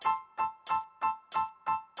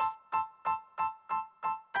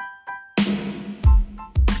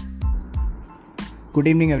Good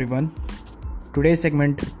evening, everyone. Today's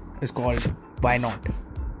segment is called Why Not?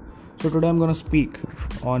 So, today I'm going to speak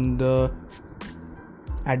on the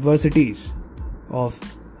adversities of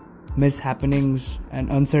mishappenings and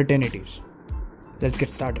uncertainties. Let's get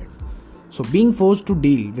started. So, being forced to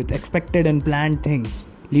deal with expected and planned things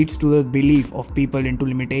leads to the belief of people into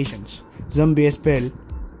limitations. Some base spell,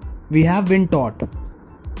 we have been taught,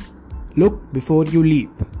 look before you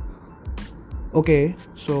leap. Okay,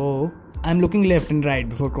 so I'm looking left and right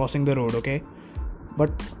before crossing the road, okay?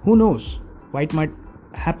 But who knows what might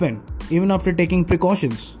happen even after taking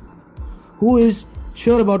precautions? Who is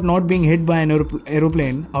sure about not being hit by an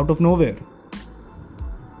aeroplane out of nowhere?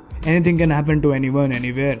 Anything can happen to anyone,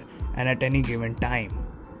 anywhere, and at any given time.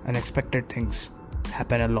 Unexpected things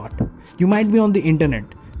happen a lot. You might be on the internet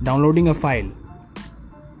downloading a file.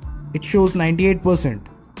 It shows 98%.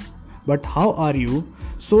 But how are you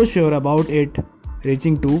so sure about it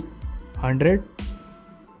reaching to 100?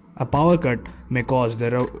 A power cut may cause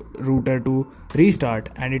the router to restart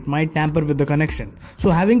and it might tamper with the connection.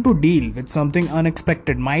 So having to deal with something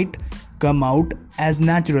unexpected might come out as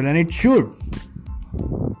natural, and it should.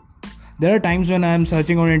 There are times when I am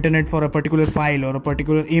searching on internet for a particular file or a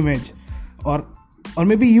particular image, or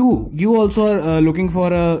maybe you also are looking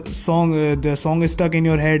for a song. The song is stuck in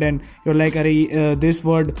your head and you're like, this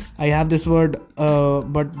word, I have this word,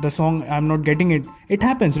 but the song, I'm not getting it. It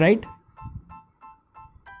happens, right?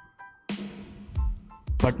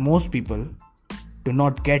 But most people do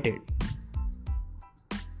not get it.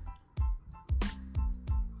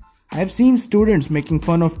 I have seen students making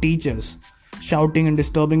fun of teachers, shouting and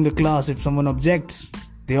disturbing the class if someone objects.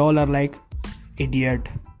 They all are like, idiot,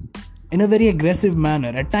 in a very aggressive manner.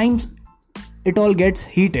 At times, it all gets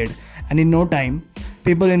heated, and in no time,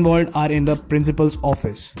 people involved are in the principal's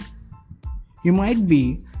office. You might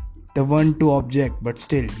be the one to object, but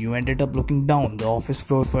still, you ended up looking down the office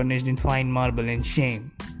floor furnished in fine marble in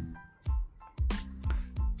shame.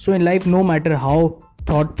 So, in life, no matter how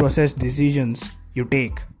thought process decisions you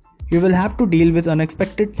take, you will have to deal with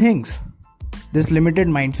unexpected things. This limited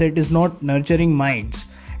mindset is not nurturing minds.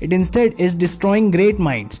 It instead is destroying great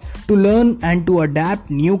minds. To learn and to adapt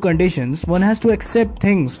new conditions, one has to accept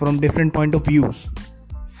things from different point of views,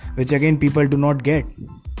 which again people do not get.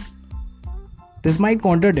 This might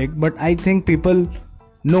contradict, but I think people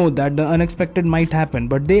know that the unexpected might happen,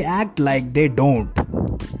 but they act like they don't.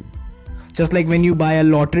 Just like when you buy a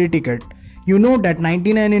lottery ticket, you know that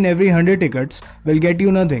 99 in every 100 tickets will get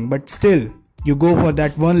you nothing, but still you go for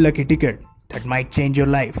that one lucky ticket that might change your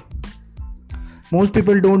life. Most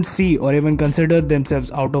people don't see or even consider themselves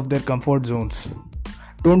out of their comfort zones.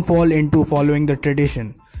 Don't fall into following the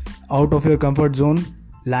tradition. Out of your comfort zone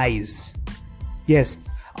lies. Yes,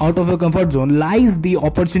 out of your comfort zone lies the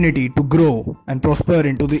opportunity to grow and prosper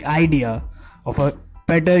into the idea of a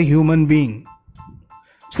better human being.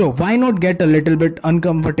 So why not get a little bit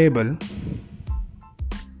uncomfortable?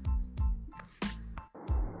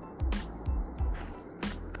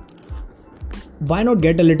 Why not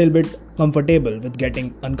get a little bit comfortable with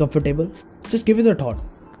getting uncomfortable? Just give it a thought.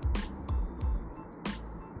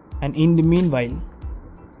 And in the meanwhile,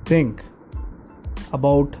 think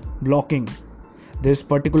about blocking this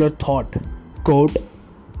particular thought, quote,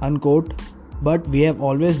 unquote, but we have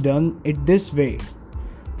always done it this way.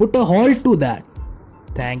 Put a halt to that.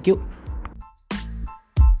 Thank you.